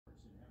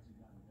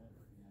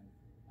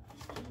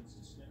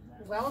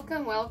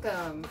Welcome,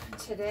 welcome.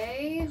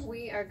 Today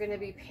we are going to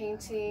be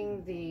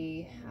painting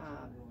the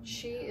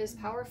She is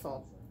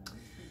Powerful.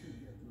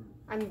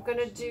 I'm going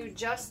to do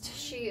just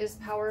She is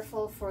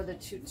Powerful for the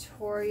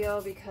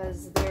tutorial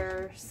because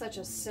they're such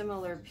a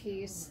similar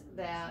piece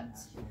that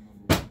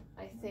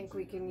I think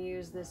we can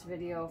use this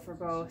video for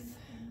both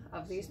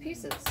of these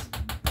pieces.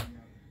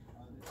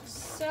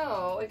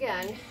 So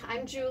again,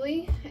 I'm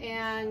Julie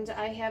and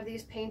I have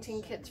these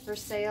painting kits for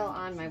sale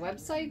on my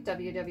website,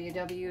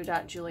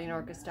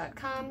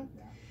 www.julienorcas.com.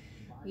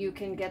 You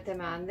can get them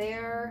on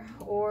there,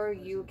 or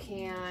you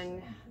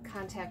can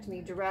contact me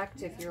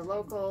direct if you're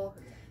local,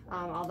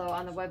 although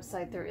on the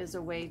website there is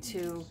a way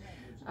to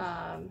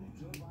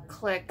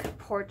click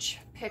porch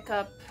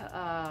pickup,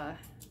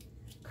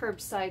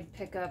 curbside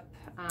pickup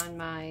on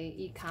my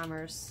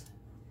e-commerce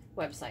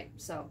website.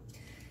 So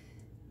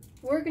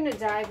we're going to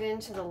dive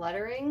into the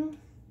lettering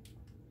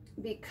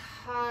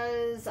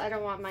because I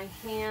don't want my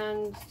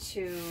hand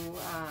to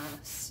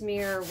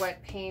smear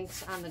wet paint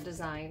on the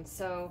design.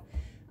 So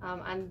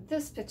on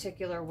this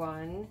particular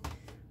one,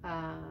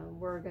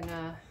 we're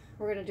gonna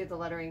do the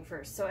lettering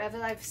first. So as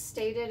I've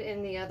stated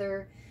in the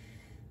other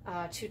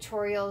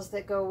tutorials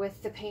that go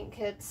with the paint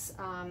kits,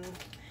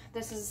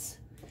 this is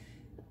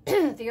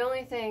the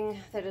only thing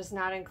that is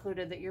not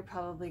included that you're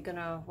probably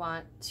gonna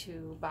want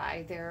to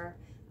buy there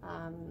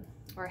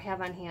or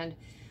have on hand.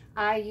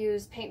 I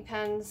use paint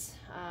pens.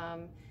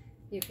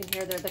 You can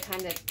hear they're the kind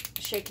that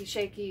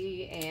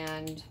shaky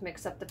and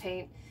mix up the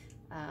paint.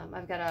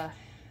 I've got a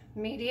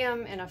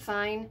medium and a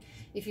fine.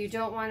 If you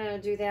don't want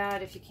to do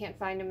that, if you can't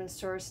find them in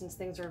stores since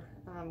things are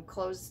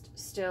closed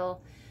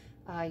still,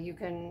 you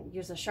can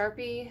use a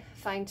Sharpie,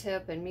 fine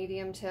tip and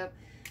medium tip,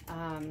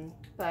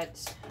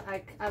 but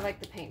I like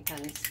the paint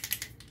pens.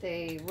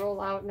 They roll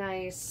out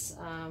nice,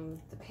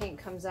 the paint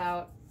comes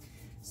out.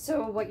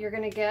 So what you're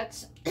going to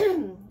get,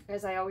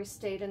 as I always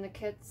state in the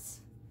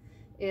kits,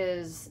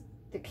 is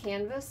the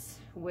canvas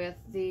with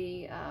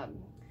the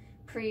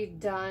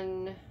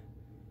pre-done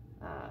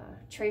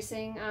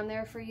tracing on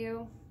there for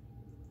you.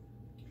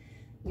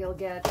 You'll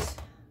get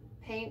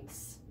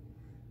paints,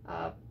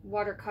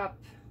 water cup,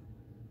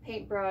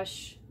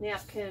 paintbrush,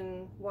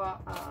 napkin,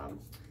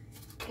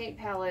 paint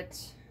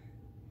palette,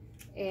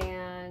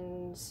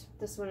 and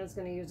this one is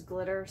going to use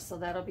glitter, so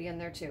that'll be in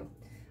there too.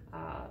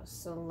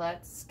 So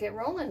let's get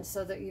rolling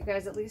so that you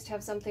guys at least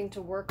have something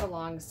to work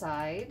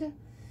alongside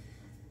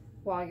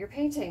while you're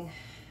painting.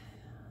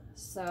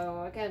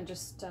 So again,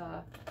 just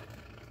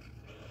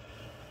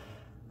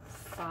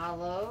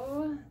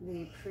follow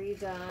the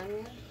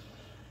pre-done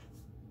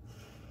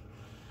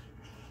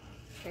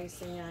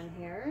tracing on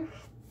here.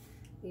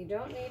 You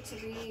don't need to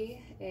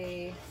be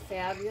a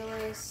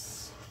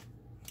fabulous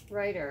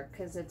writer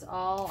because it's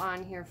all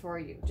on here for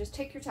you. Just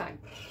take your time.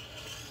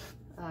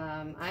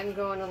 I'm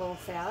going a little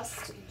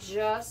fast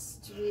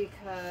just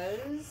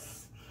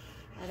because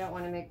I don't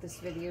want to make this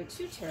video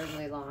too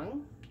terribly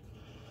long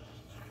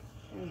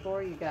and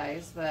bore you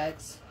guys,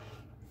 but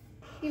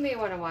you may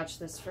want to watch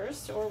this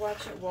first or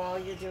watch it while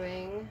you're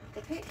doing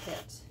the paint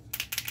kit.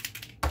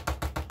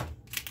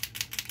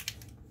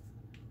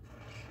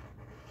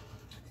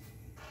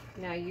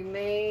 Now you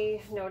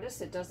may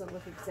notice it doesn't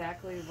look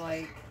exactly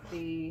like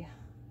the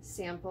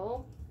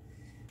sample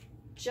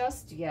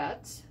just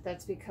yet.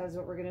 That's because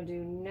what we're going to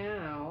do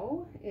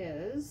now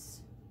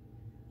is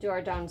do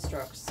our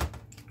downstrokes,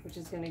 which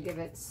is going to give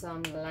it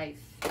some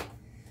life.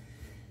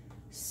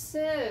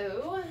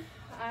 So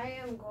I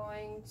am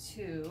going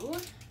to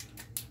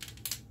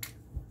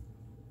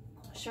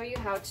show you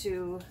how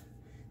to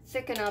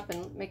thicken up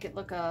and make it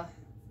look a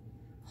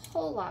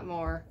whole lot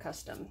more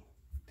custom.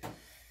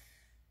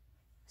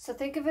 So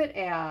think of it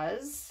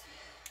as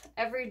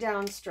every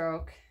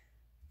downstroke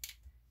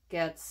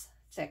gets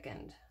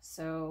thickened.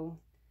 So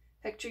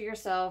picture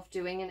yourself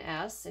doing an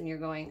S and you're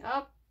going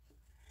up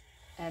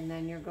and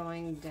then you're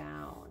going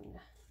down,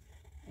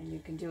 and you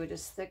can do it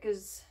as thick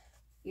as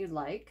you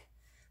like,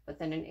 but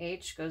then an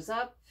H goes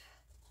up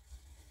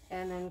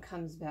and then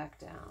comes back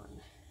down,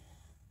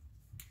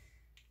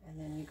 and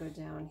then you go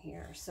down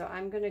here. So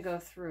I'm going to go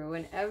through,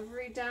 and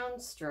every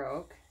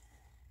downstroke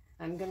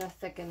I'm going to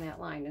thicken that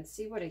line, and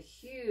see what a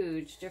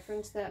huge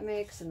difference that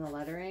makes in the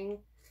lettering.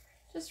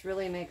 Just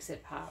really makes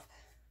it pop.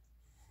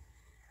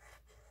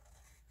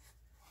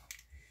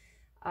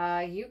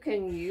 You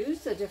can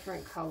use a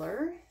different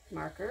color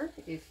marker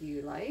if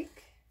you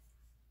like.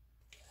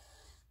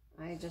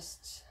 I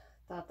just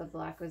thought the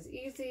black was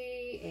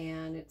easy,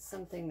 and it's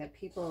something that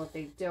people, if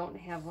they don't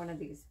have one of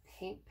these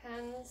paint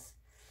pens,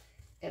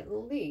 at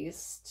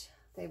least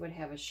they would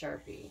have a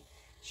Sharpie.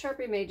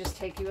 Sharpie may just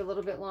take you a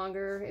little bit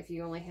longer if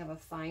you only have a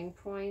fine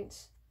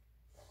point.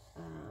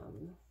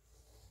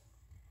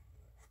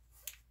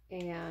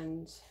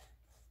 And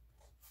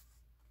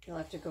you'll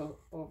have to go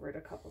over it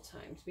a couple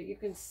times, but you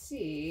can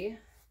see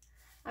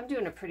I'm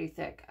doing it pretty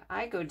thick.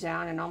 I go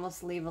down and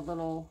almost leave a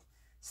little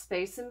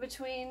space in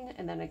between,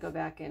 and then I go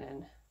back in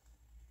and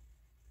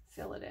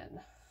fill it in.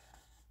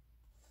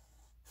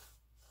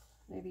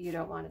 Maybe you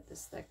don't want it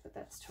this thick, but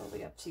that's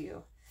totally up to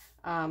you.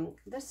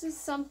 This is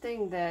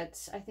something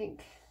that I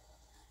think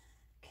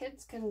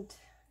kids can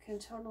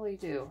totally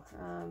do.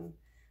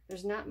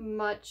 There's not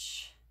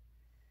much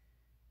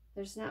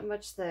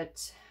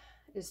that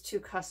is too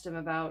custom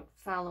about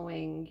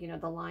following, you know,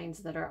 the lines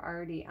that are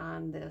already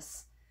on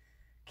this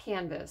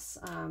canvas.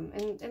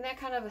 And that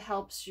kind of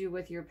helps you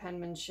with your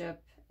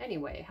penmanship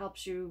anyway,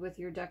 helps you with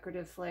your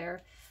decorative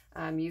flair.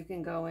 You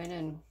can go in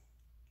and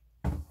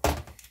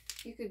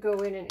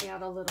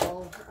add a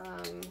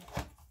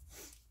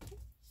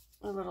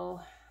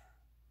little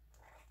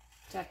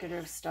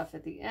decorative stuff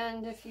at the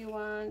end if you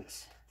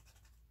want.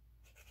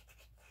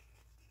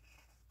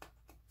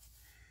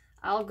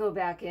 I'll go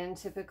back in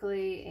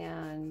typically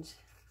and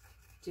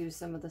do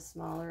some of the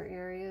smaller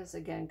areas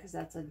again because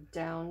that's a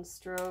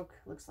downstroke.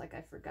 Looks like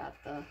I forgot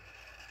the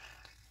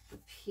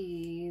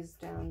P's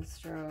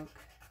downstroke.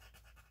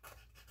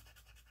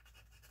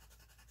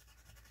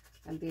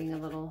 I'm being a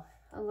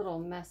little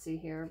messy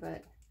here,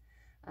 but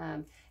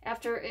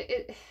after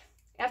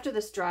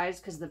this dries,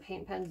 because the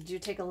paint pens do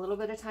take a little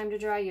bit of time to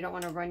dry, you don't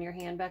want to run your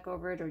hand back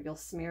over it or you'll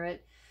smear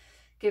it.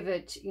 Give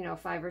it, you know,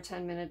 5 or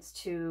 10 minutes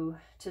to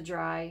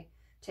dry.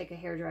 Take a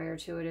hairdryer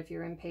to it if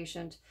you're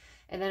impatient.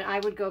 And then I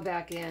would go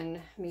back in,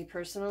 me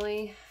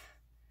personally,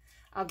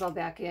 I'll go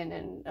back in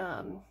and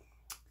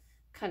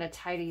kind of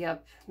tidy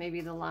up maybe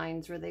the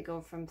lines where they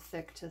go from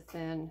thick to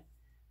thin.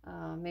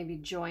 Maybe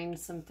join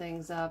some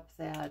things up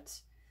that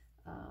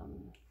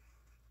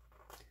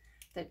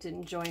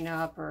didn't join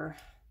up or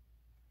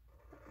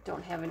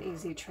don't have an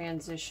easy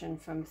transition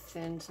from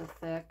thin to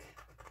thick.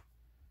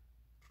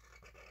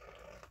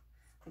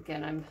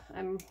 Again,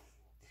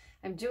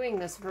 I'm doing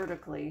this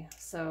vertically,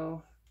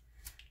 so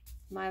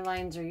my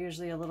lines are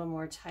usually a little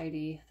more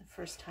tidy the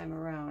first time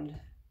around.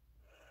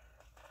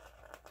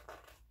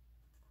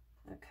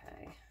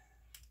 Okay.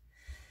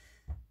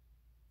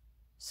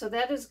 So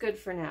that is good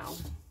for now.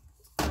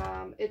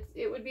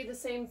 It would be the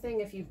same thing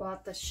if you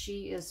bought the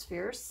She Is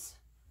Fierce.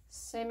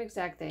 Same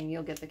exact thing.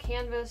 You'll get the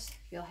canvas,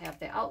 you'll have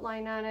the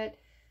outline on it,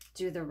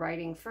 do the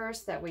writing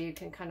first. That way you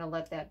can kind of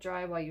let that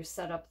dry while you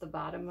set up the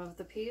bottom of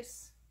the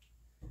piece.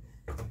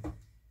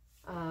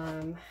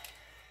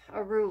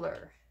 A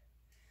ruler.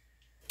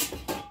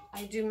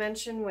 I do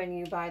mention when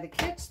you buy the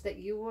kit that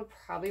you would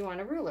probably want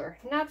a ruler.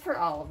 Not for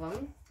all of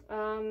them.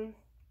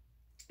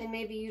 And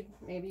maybe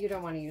you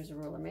don't want to use a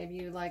ruler. Maybe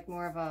you like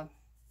more of a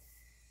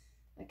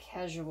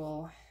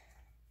casual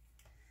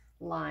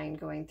line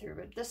going through,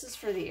 but this is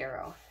for the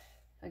arrow.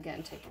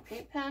 Again, take your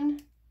paint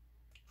pen,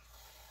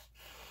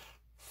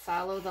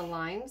 follow the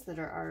lines that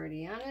are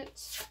already on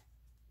it,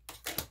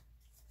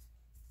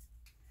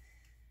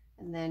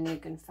 and then you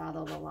can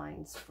follow the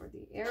lines for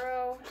the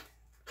arrow.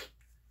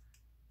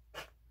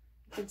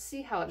 You can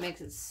see how it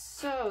makes it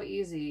so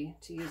easy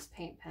to use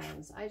paint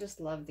pens. I just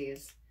love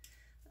these.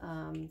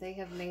 They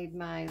have made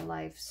my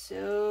life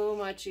so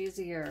much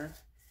easier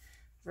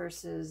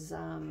versus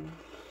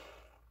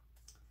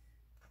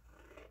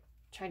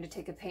trying to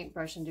take a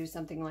paintbrush and do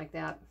something like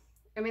that.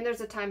 I mean,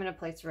 there's a time and a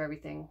place for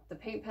everything. The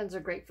paint pens are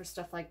great for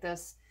stuff like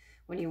this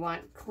when you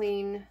want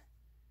clean,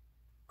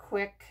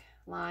 quick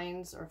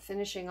lines or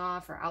finishing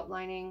off or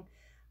outlining.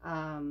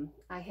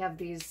 I have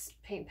these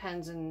paint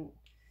pens in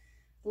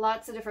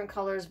lots of different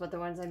colors, but the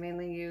ones I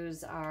mainly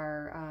use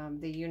are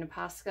the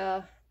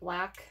Uniposca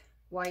black,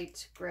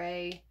 white,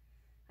 gray.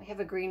 I have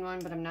a green one,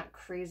 but I'm not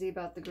crazy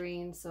about the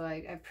green, so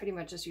I pretty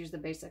much just use the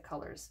basic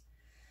colors.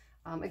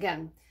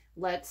 Again,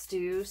 let's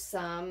do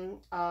some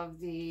of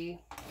the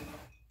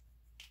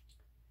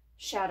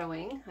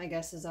shadowing, I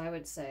guess, as I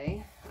would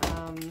say.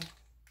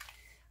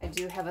 I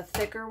do have a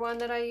thicker one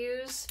that I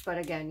use, but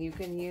again, you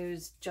can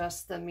use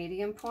just the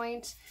medium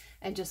point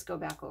and just go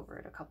back over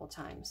it a couple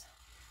times.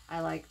 I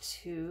like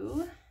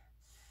to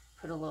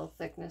put a little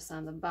thickness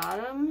on the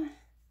bottom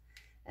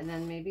and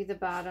then maybe the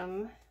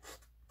bottom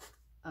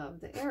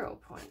of the arrow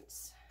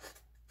points.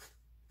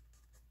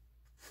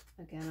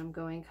 Again, I'm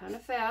going kind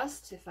of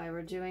fast. If I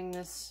were doing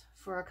this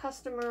for a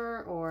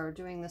customer or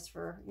doing this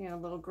for, you know, a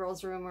little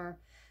girl's room or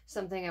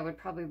something, I would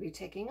probably be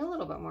taking a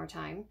little bit more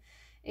time.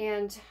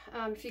 And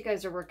if you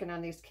guys are working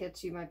on these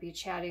kits, you might be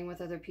chatting with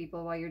other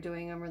people while you're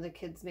doing them, or the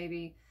kids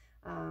maybe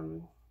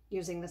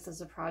using this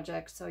as a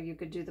project. So you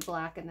could do the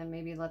black and then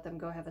maybe let them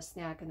go have a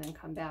snack and then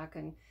come back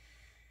and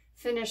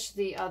finish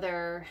the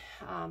other,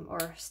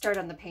 or start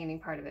on the painting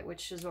part of it,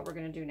 which is what we're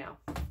going to do now.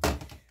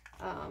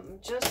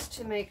 Just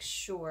to make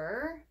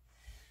sure,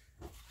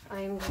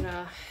 I'm going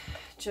to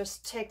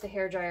just take the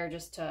hairdryer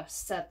just to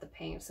set the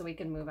paint so we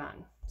can move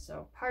on.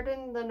 So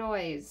pardon the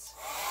noise.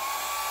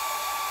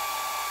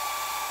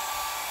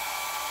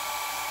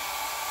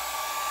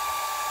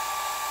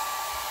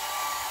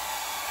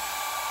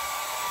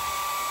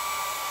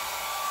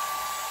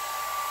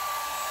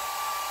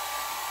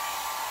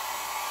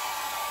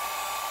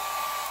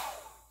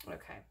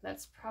 Okay,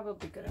 that's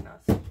probably good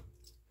enough.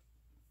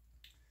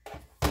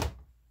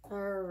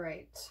 All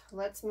right,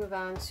 let's move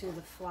on to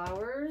the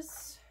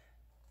flowers.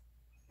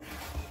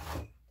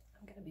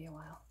 I'm gonna be a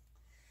while.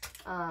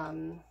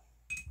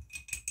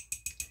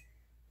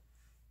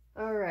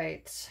 All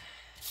right.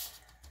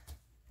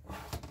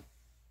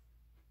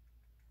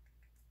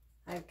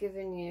 I've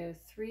given you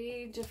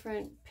 3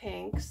 different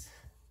pinks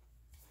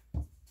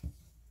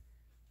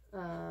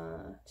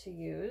to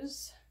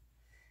use.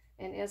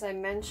 And as I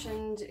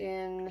mentioned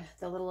in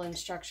the little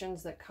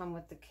instructions that come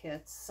with the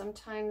kits,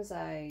 sometimes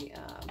I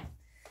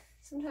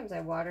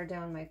water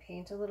down my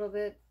paint a little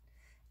bit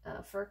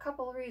for a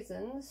couple of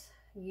reasons.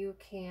 You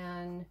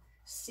can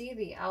see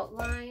the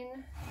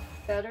outline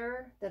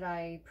better that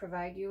I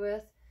provide you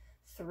with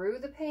through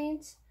the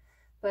paint,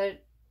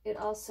 but it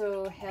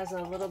also has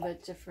a little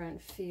bit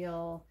different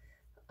feel,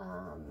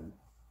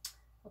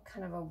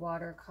 kind of a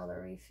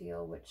watercolory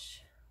feel,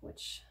 which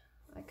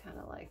I kind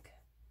of like.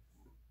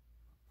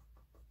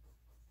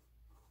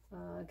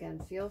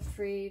 Again, feel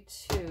free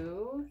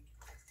to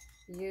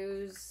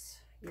use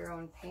your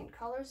own paint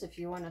colors if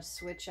you want to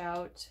switch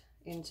out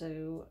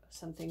into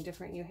something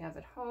different you have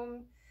at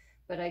home,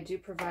 but I do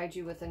provide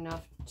you with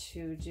enough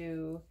to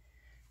do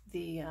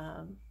the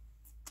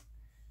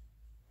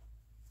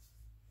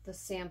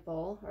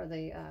sample, or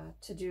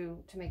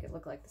to make it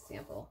look like the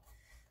sample.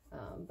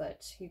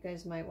 But you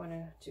guys might want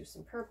to do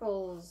some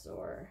purples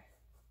or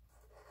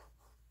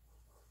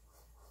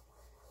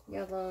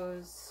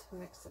yellows,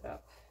 mix it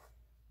up.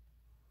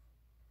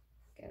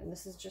 Again,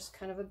 this is just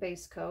kind of a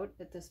base coat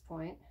at this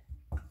point.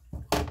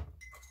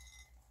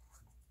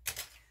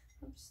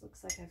 Oops,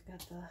 looks like I've got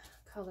the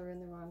color in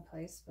the wrong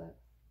place, but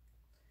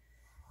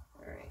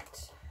all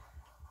right.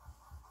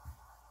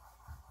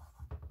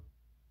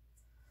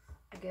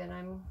 Again,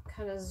 I'm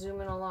kind of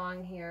zooming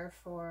along here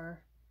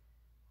for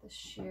the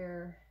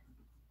sheer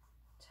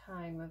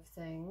time of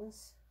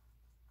things.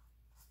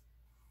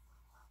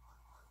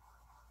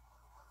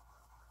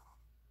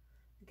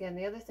 Again,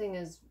 the other thing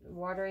is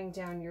watering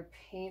down your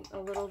paint a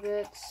little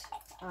bit.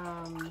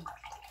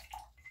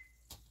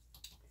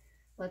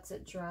 Lets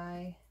it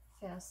dry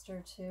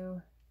faster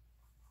too.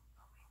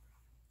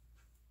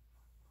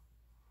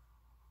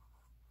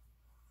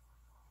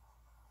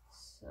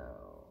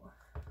 So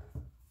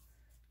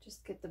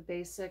just get the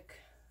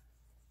basic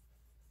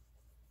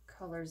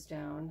colors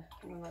down,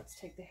 and then let's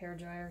take the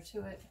hairdryer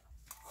to it.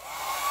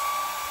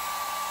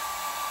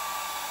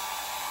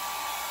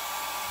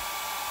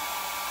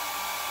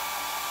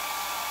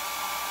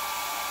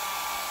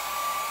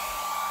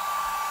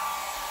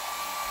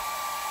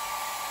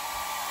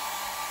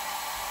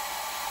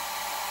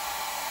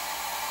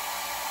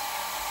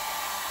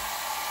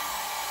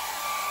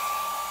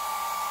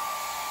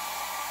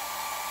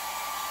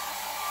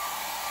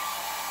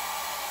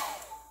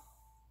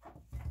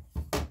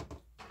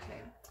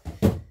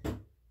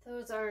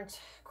 Those aren't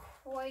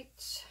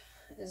quite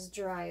as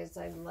dry as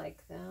I'd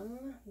like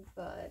them,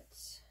 but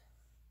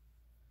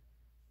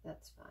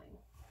that's fine.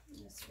 I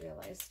just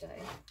realized I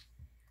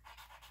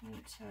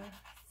need to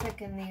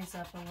thicken these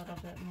up a little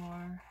bit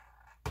more.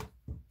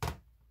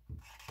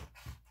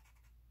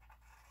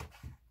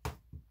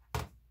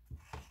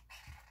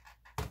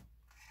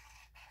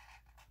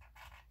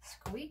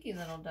 Squeaky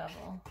little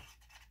devil.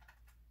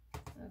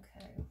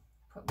 Okay,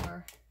 put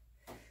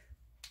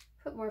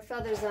more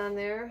feathers on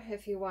there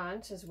if you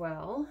want as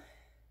well.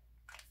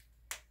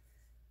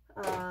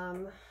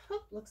 Oh,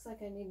 looks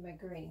like I need my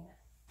green.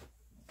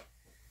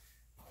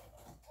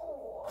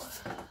 Oh.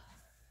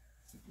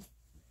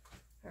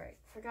 All right,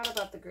 forgot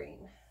about the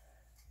green.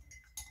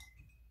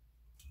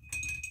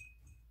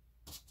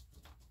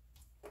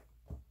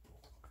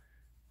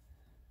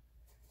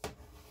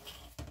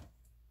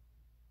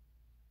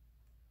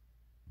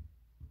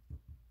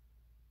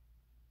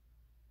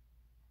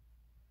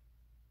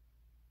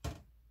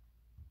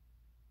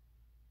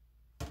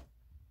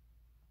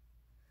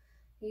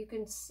 You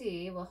can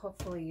see, well,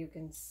 hopefully you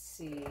can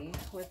see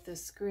with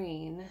this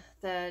green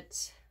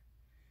that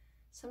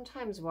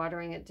sometimes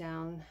watering it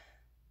down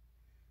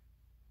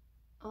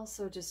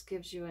also just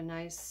gives you a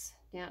nice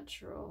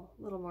natural,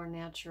 little more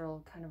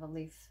natural kind of a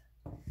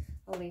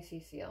leafy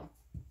feel.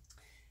 I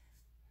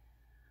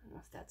don't know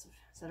if that's,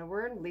 is that a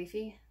word?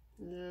 Leafy?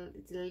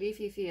 It's a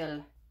leafy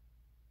feel.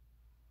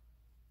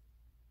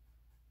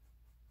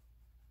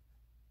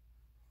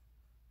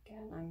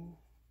 Again, I'm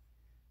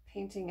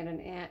painting at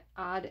an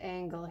odd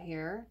angle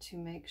here to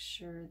make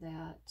sure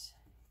that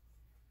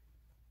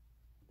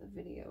the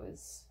video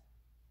is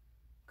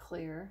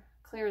clear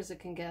as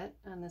it can get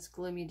on this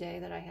gloomy day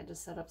that I had to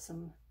set up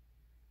some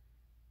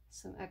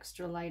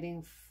extra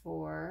lighting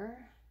for.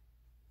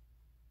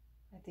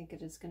 I think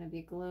it is going to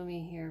be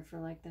gloomy here for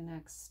like the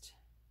next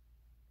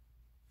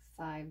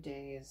 5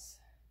 days.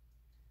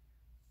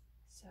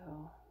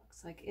 So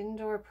looks like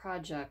indoor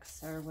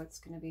projects are what's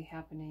going to be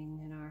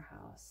happening in our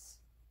house.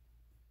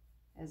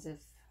 As if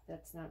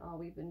that's not all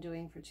we've been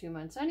doing for 2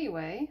 months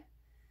anyway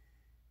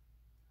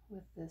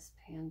with this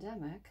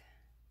pandemic.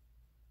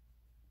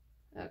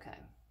 Okay,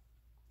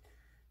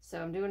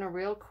 so I'm doing a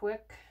real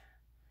quick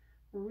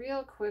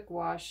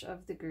wash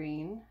of the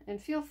green,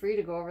 and feel free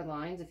to go over the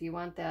lines. If you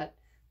want that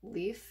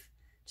leaf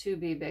to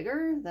be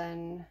bigger,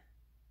 then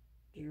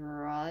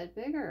draw it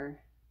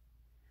bigger.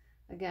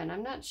 Again,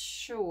 I'm not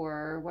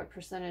sure what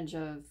percentage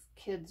of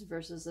kids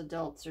versus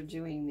adults are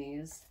doing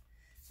these.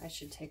 I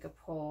should take a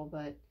poll,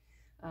 but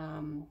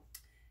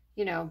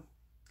you know,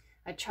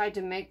 I tried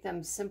to make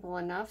them simple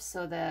enough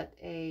so that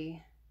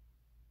a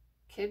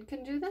kid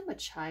can do them, a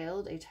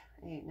child,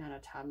 not a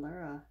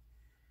toddler,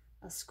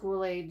 a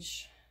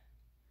school-age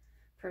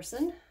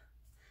person,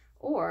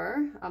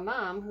 or a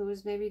mom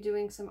who's maybe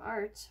doing some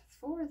art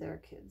for their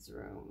kids'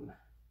 room.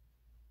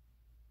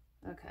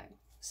 Okay,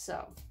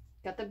 so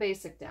got the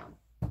basic down.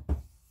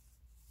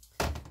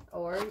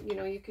 Or, you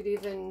know, you could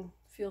even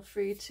feel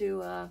free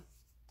to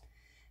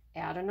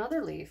add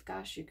another leaf.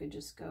 Gosh, you could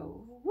just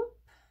go whoop.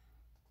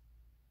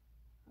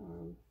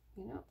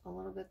 You know, a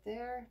little bit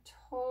there.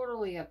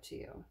 Totally up to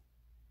you.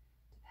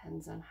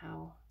 Depends on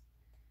how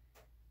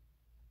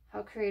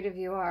creative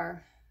you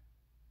are.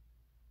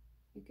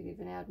 You could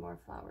even add more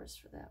flowers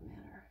for that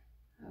matter.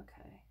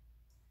 Okay.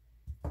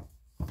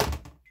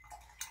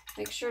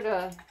 Make sure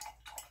to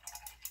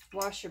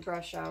wash your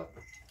brush out.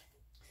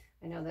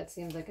 I know that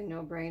seems like a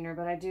no-brainer,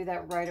 but I do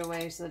that right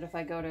away so that if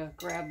I go to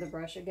grab the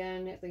brush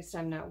again, at least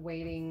I'm not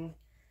waiting,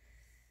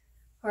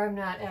 or I'm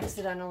not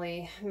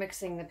accidentally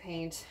mixing the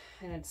paint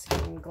and it's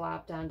getting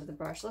glopped onto the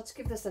brush. Let's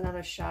give this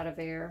another shot of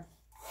air.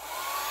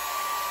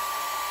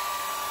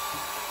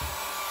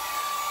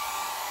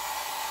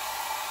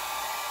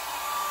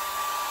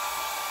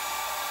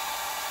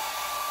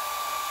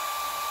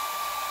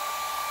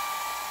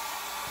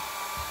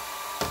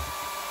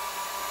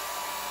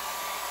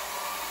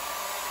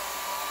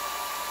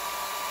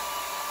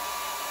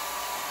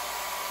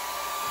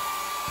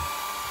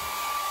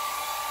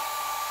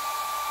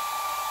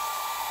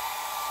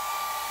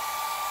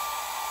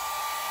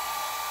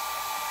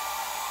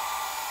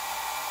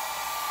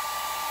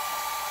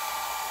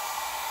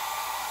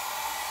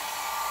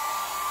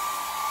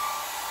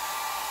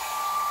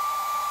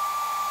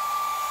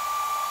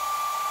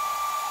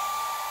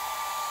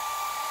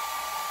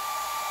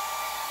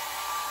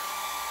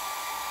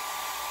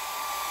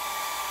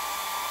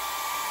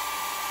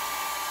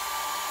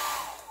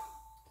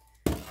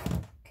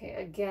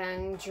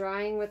 Again,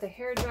 drying with a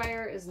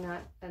hairdryer is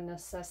not a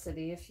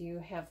necessity if you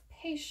have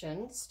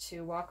patience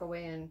to walk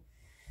away and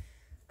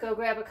go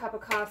grab a cup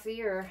of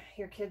coffee, or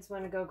your kids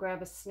want to go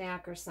grab a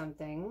snack or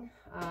something.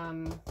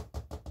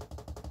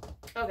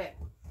 Okay.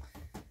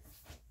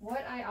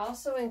 What I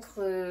also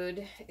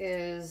include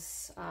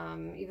is,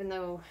 even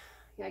though,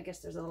 yeah, I guess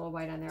there's a little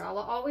white on there, I'll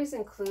always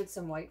include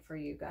some white for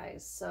you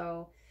guys.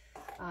 So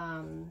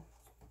I'm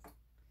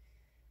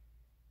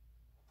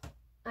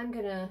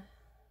gonna,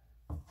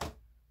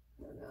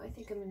 I don't know, I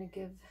think I'm going to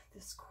give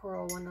this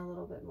coral one a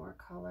little bit more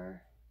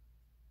color.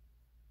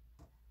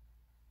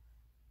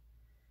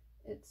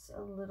 It's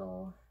a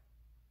little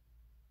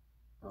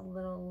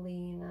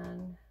lean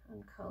on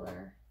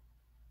color.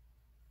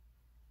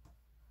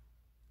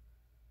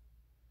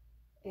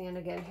 And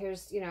again,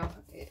 here's, you know,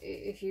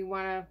 if you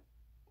want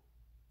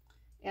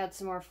to add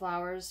some more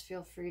flowers,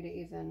 feel free to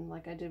even,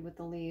 like I did with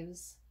the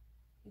leaves,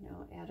 you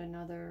know, add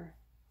another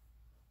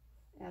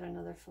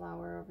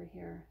flower over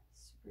here.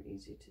 Super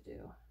easy to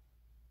do.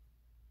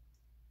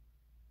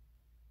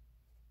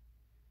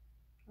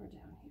 Or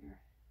down here.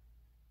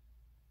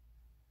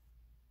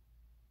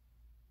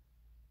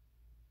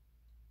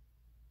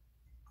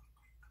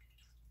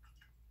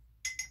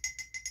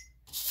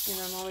 And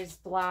I'm always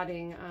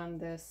blotting on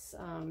this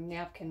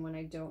napkin when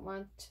I don't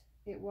want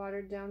it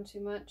watered down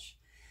too much.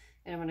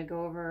 And I'm going to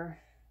go over,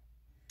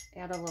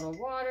 add a little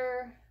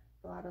water,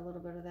 blot a little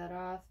bit of that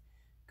off.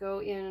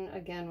 Go in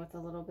again with a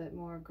little bit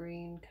more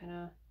green, kind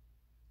of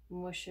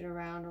mush it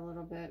around a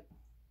little bit.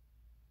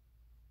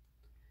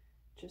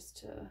 Just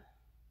to...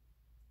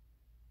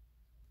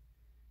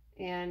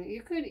 And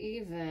you could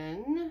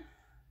even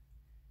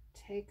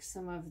take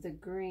some of the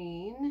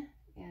green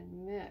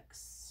and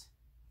mix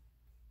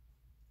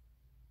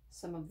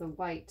some of the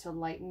white to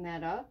lighten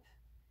that up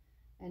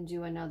and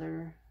do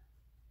another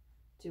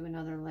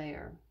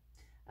layer.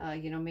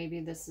 You know,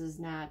 maybe this is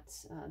not,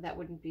 that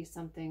wouldn't be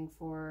something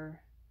for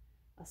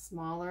a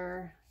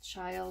smaller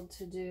child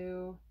to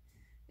do,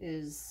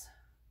 is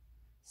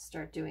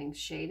start doing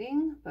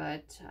shading,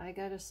 but I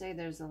gotta say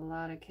there's a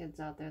lot of kids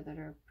out there that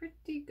are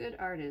pretty good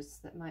artists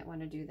that might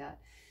want to do that.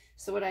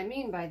 So what I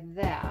mean by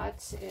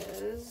that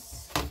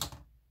is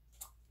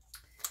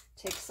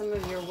take some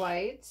of your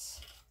white,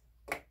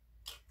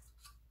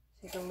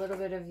 take a little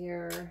bit of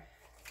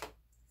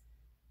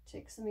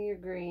take some of your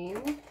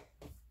green,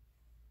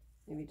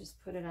 maybe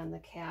just put it on the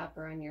cap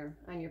or on your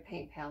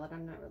paint palette.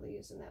 I'm not really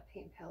using that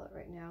paint palette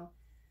right now.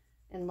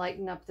 And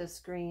lighten up this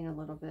green a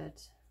little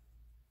bit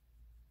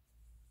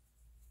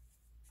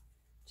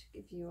to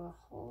give you a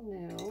whole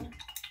new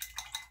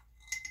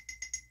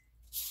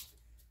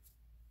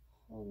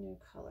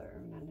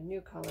color. Not a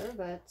new color,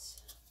 but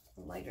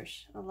a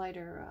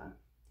lighter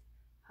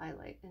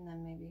highlight. And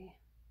then maybe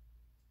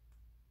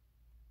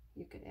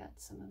you could add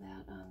some of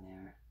that on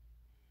there.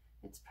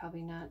 It's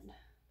probably not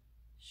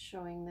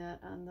showing that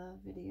on the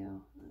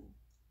video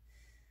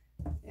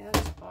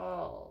at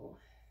all.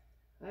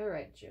 All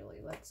right,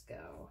 Julie, let's go.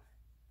 All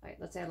right,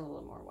 let's add a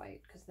little more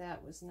white because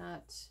that was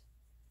not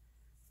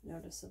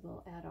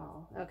noticeable at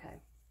all. Okay.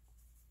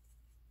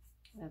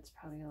 That's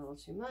probably a little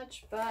too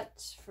much,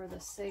 but for the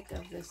sake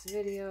of this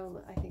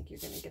video, I think you're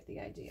going to get the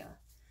idea.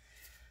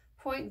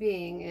 Point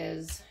being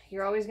is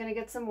you're always going to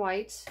get some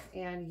white,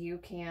 and you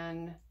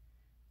can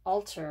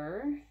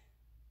alter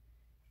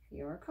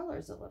your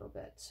colors a little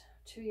bit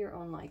to your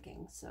own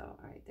liking. So, all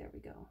right, there we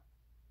go.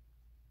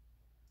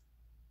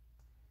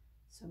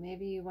 So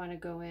maybe you want to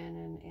go in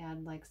and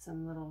add like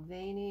some little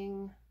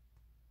veining.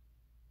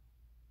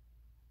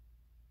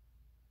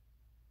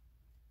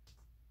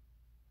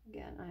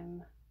 Again,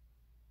 I'm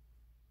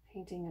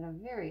painting at a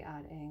very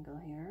odd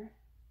angle here.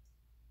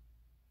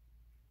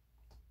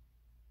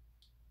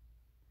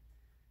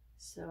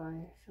 So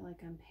I feel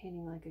like I'm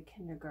painting like a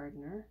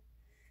kindergartner,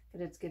 but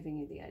it's giving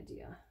you the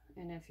idea.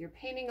 And if you're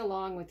painting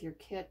along with your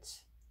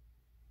kit,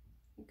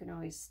 you can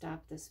always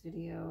stop this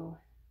video,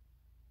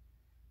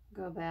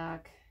 go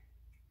back.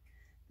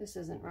 This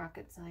isn't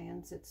rocket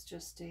science. It's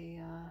just a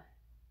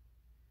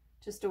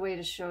way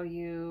to show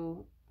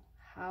you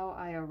how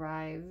I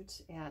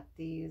arrived at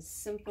these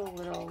simple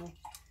little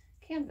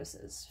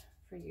canvases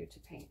for you to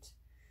paint.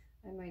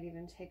 I might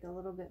even take a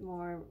little bit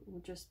more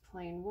just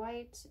plain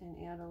white and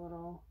add a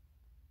little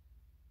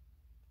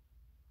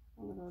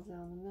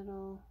down the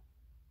middle.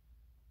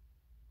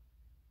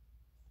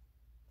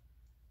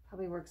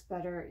 Probably works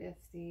better if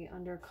the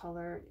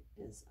undercolor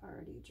is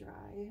already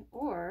dry,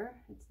 or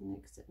it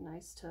makes it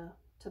nice to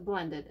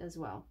blend it as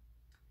well.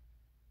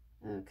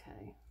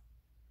 Okay,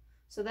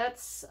 so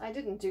that's, I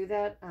didn't do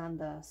that on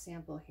the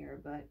sample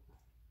here, but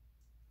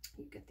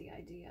you get the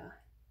idea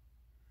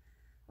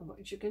of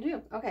what you can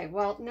do. Okay,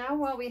 well, now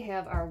while we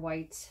have our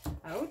white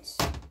out,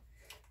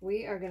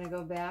 we are going to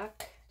go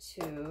back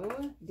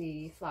to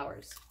the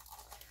flowers.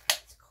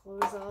 Let's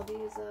close all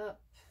these up.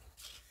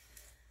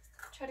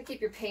 Try to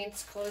keep your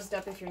paints closed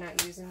up if you're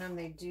not using them.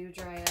 They do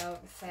dry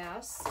out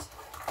fast.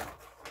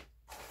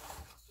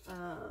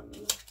 All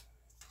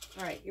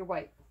right, your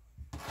white.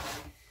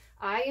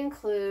 I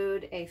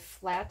include a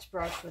flat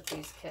brush with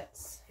these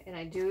kits, and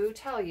I do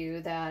tell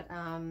you that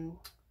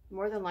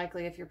more than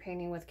likely if you're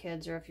painting with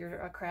kids, or if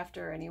you're a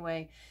crafter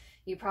anyway,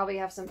 you probably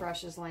have some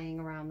brushes laying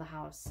around the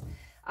house.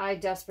 I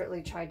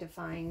desperately tried to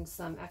find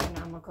some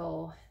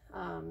economical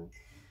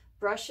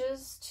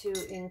brushes to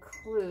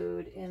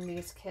include in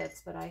these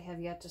kits, but I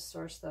have yet to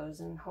source those,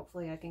 and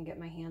hopefully I can get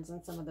my hands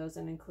on some of those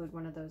and include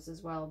one of those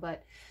as well.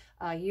 But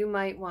you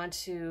might want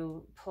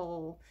to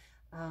pull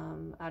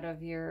out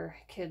of your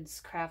kids'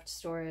 craft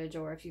storage,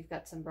 or if you've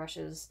got some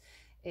brushes,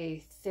 a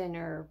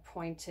thinner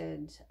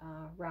pointed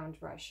round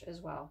brush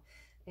as well.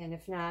 And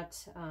if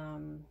not,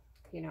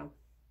 you know,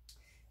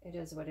 it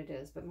is what it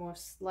is, but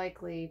most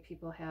likely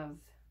people have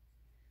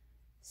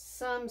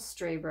some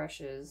stray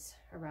brushes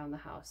around the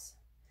house.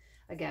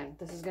 Again,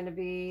 this is going to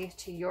be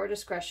to your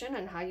discretion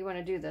on how you want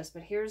to do this,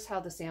 but here's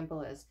how the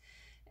sample is.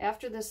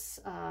 After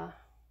this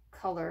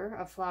color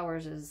of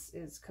flowers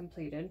is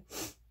completed,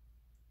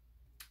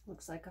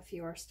 looks like a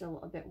few are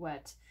still a bit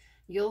wet,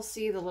 you'll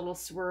see the little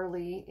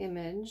swirly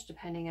image,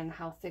 depending on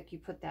how thick you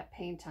put that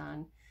paint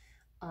on,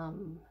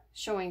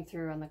 showing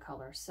through on the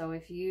color. So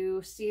if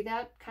you see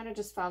that, kind of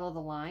just follow the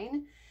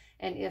line,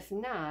 and if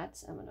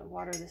not, I'm going to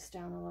water this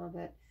down a little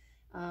bit.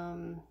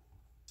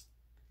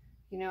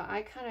 You know,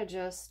 I kind of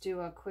just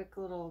do a quick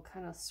little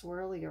kind of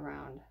swirly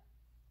around.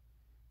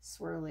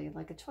 Swirly,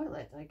 like a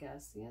toilet, I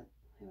guess. Yeah,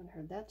 I haven't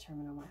heard that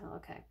term in a while.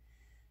 Okay.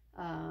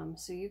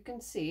 So you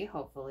can see,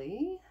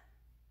 hopefully,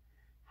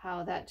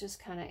 how that just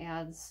kind of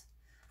adds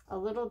a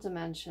little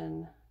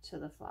dimension to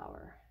the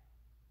flower.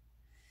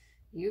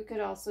 You could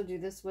also do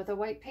this with a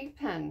white paint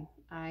pen.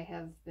 I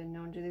have been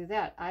known to do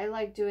that. I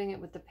like doing it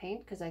with the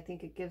paint because I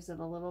think it gives it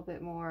a little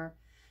bit more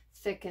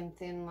thick and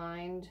thin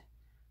lined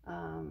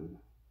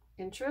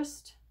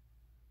interest.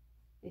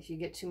 If you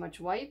get too much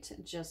white,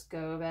 just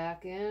go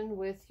back in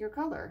with your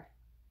color.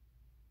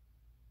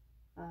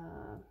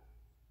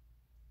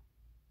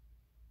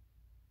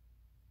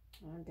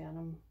 Again,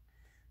 I'm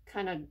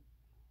kind of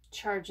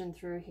charging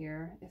through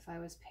here. If I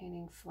was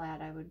painting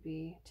flat, I would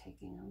be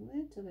taking a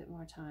little bit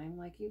more time,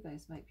 like you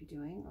guys might be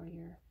doing, or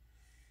your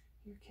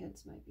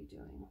kids might be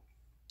doing.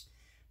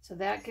 So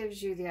that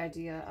gives you the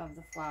idea of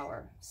the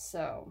flower.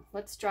 So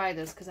let's dry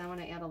this, because I want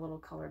to add a little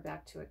color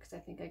back to it, because I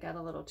think I got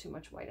a little too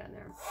much white on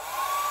there.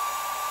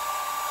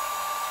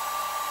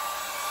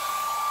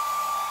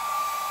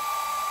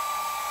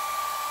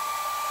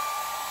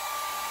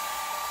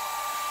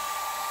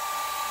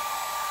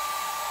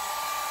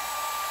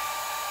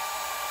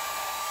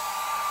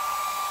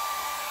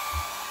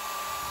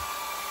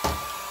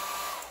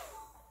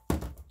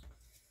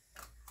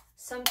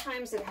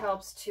 Sometimes it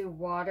helps to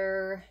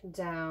water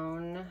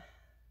down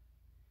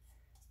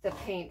the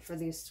paint for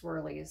these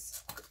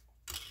swirlies,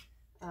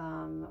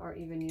 or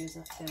even use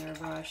a thinner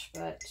brush,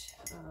 but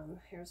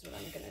here's what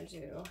I'm going to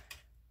do.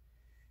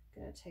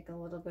 I'm going to take a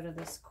little bit of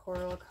this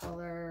coral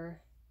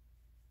color,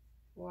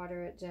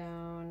 water it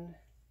down,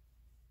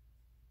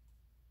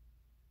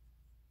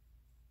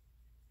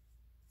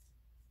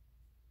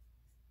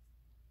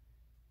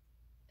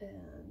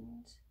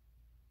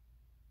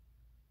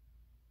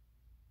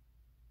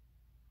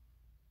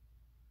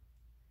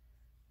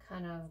 and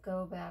kind of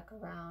go back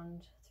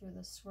around through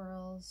the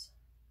swirls.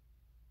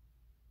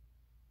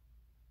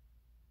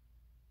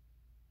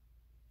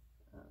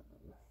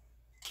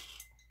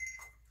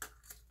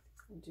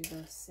 Do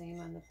the same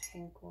on the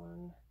pink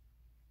one.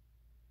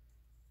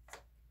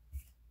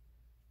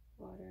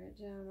 Water it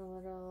down a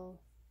little.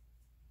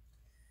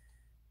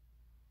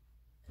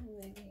 And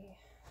maybe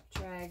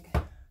drag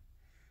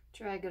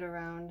it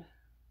around.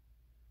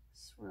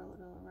 Swirl it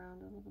all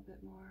around a little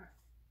bit more.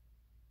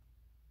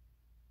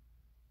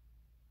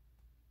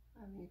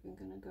 I'm even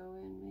going to go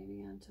in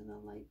maybe onto the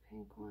light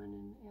pink one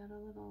and add a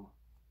little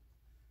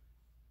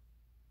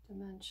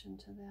dimension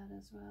to that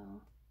as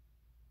well.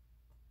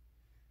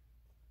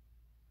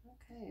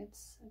 Okay,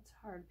 it's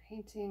hard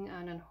painting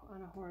on a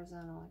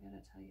horizontal, I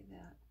gotta tell you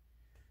that.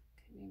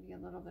 Okay, maybe a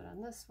little bit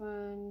on this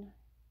one.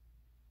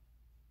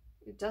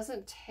 It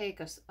doesn't take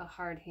a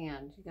hard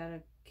hand. You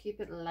gotta keep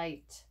it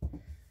light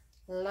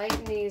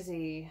and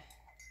easy.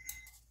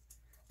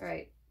 All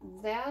right,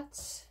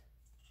 that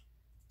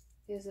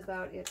is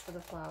about it for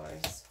the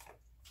flowers.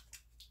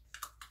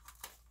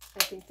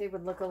 I think they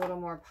would look a little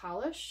more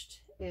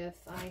polished if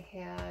I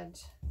had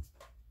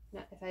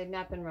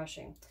not been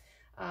rushing.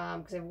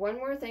 Because I have one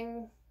more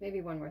thing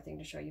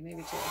to show you,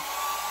 maybe two.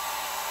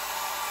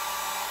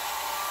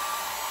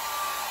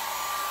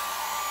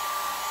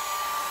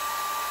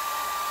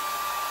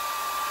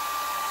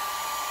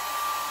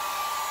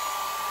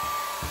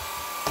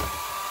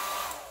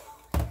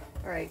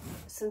 All right,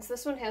 since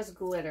this one has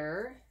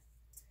glitter,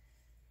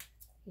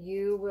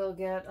 you will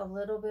get a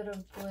little bit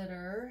of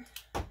glitter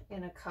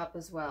in a cup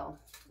as well.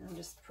 I'm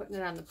just putting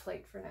it on the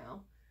plate for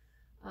now.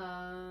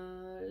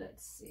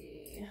 Let's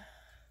see.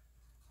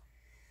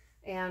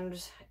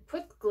 And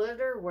put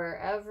glitter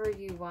wherever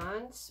you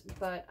want,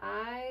 but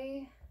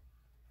I,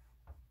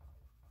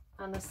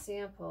 on the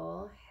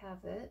sample,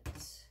 have it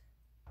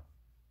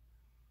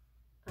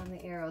on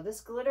the arrow.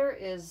 This glitter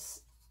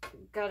is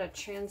got a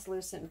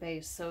translucent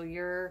base, so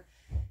you're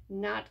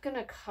not going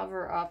to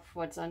cover up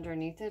what's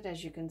underneath it.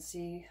 As you can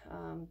see,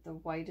 the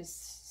white is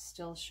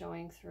still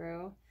showing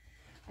through.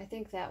 I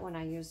think that one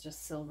I used a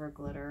silver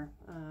glitter.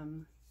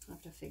 I'll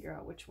have to figure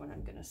out which one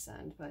I'm going to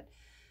send, but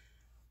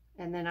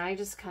and then I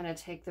just kind of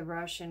take the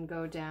brush and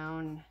go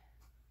down.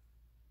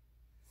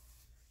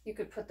 You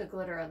could put the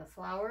glitter on the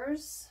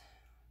flowers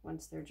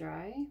once they're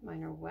dry.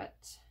 Mine are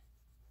wet.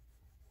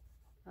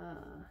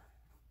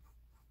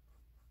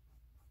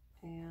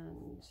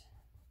 And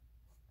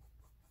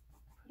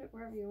put it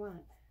wherever you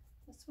want.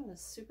 This one is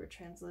super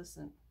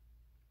translucent.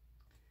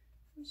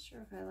 I'm not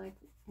sure if I like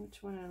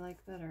which one I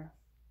like better.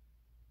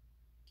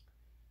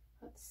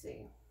 Let's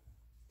see.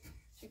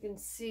 You can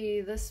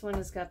see this one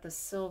has got the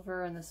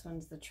silver and this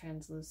one's the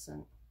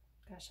translucent.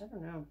 Gosh, I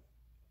don't know.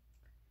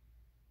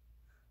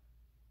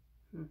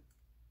 I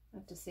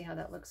have to see how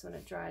that looks when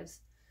it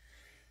dries.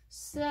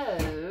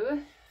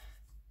 So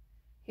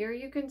here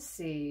you can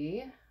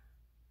see,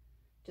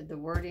 did the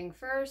wording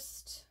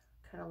first,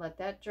 kind of let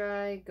that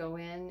dry, go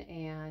in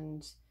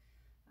and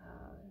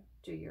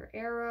do your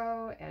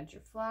arrow, add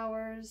your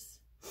flowers,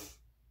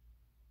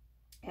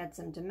 add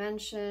some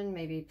dimension,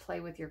 maybe play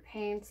with your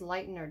paints,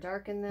 lighten or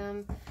darken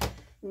them.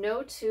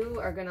 No two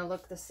are going to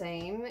look the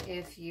same.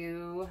 If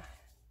you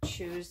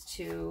choose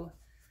to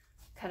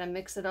kind of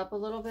mix it up a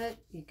little bit,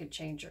 you could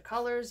change your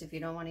colors. If you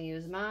don't want to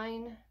use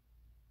mine,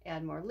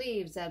 add more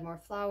leaves, add more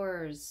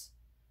flowers.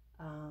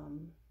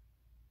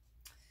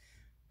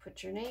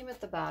 Put your name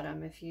at the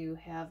bottom if you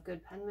have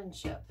good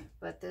penmanship.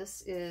 But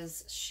this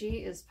is She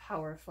Is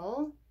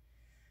Powerful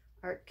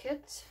art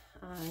kit,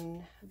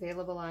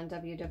 available on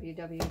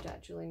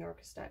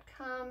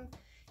www.julienorcas.com.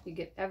 You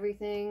get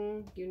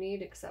everything you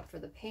need except for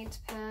the paint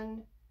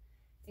pen,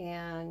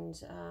 and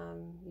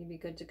you'll be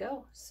good to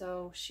go.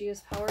 So She Is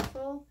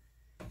Powerful,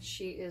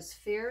 She Is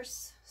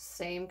Fierce,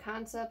 same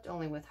concept,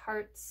 only with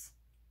hearts.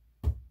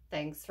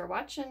 Thanks for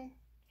watching.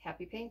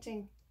 Happy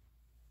painting.